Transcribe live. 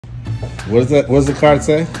What is that? What does the card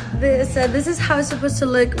say? It said, this is how it's supposed to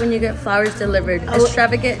look when you get flowers delivered.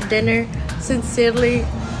 Extravagant dinner, sincerely.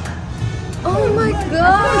 Oh my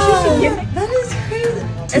god! That is crazy.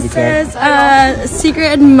 It says, secret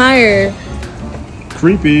admirer.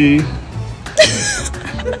 Creepy.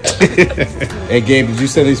 Hey, Gabe, did you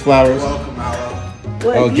send these flowers? Welcome, Alo.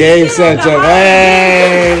 Oh, Gabe sent them.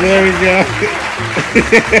 Hey, there we go.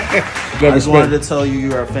 I just wanted to tell you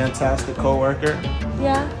you are a fantastic co-worker.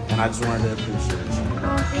 Yeah. And I just wanted to appreciate you.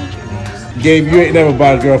 Oh, thank you, man. Gabe, you ain't never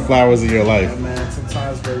bought a girl flowers in your life. Yeah, man,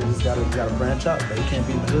 sometimes, bro, you just gotta branch out, but you can't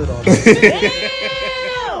be in the hood all day.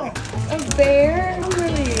 A bear? I'm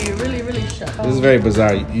really shocked. This is very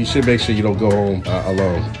bizarre. You should make sure you don't go home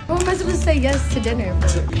alone. How am I supposed to say yes to dinner?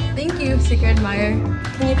 Thank you, secret admirer.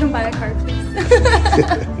 Can you come buy a card, please?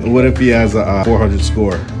 What if he has a 400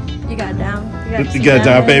 score? You got down. You got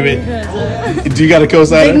down payment? Do you got a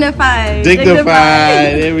cosigner?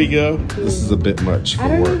 Dignified. There we go. This is a bit much for I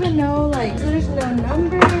don't work. even know, like, there's no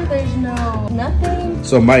number, there's no nothing.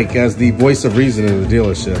 So Mike, as the voice of reason in the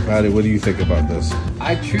dealership, what do you think about this?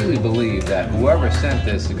 I truly believe that whoever sent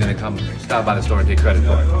this is going to come stop by the store and take credit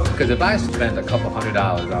for it. Because if I spent a couple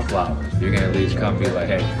 $100 on flowers, you're going to at least come and be like,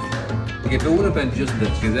 hey. If it would have been just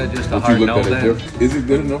this, is that just a hard no then? Is it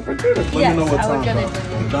good enough for dinner? Yes, Let me know what I would time,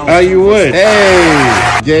 get bro. it. Oh, you would?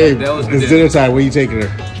 Hey! Gabe, That was it's dinner time. Where are you taking her?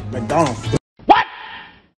 McDonald's.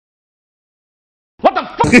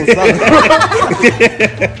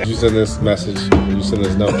 Did you send this message? Did you send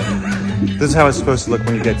this note? This is how it's supposed to look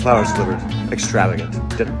when you get flowers delivered. Extravagant.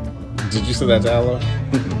 Dinner. Did you send that to Alo?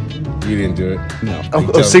 You didn't do it. No.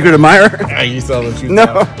 Oh, secret admirer? Are you selling the truth?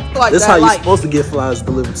 No. This is how you're supposed to get flowers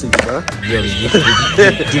delivered to you, bro.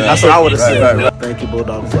 That's what I would have said. Thank you,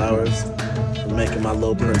 Bulldog Flowers, for making my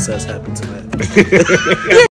little princess happy tonight.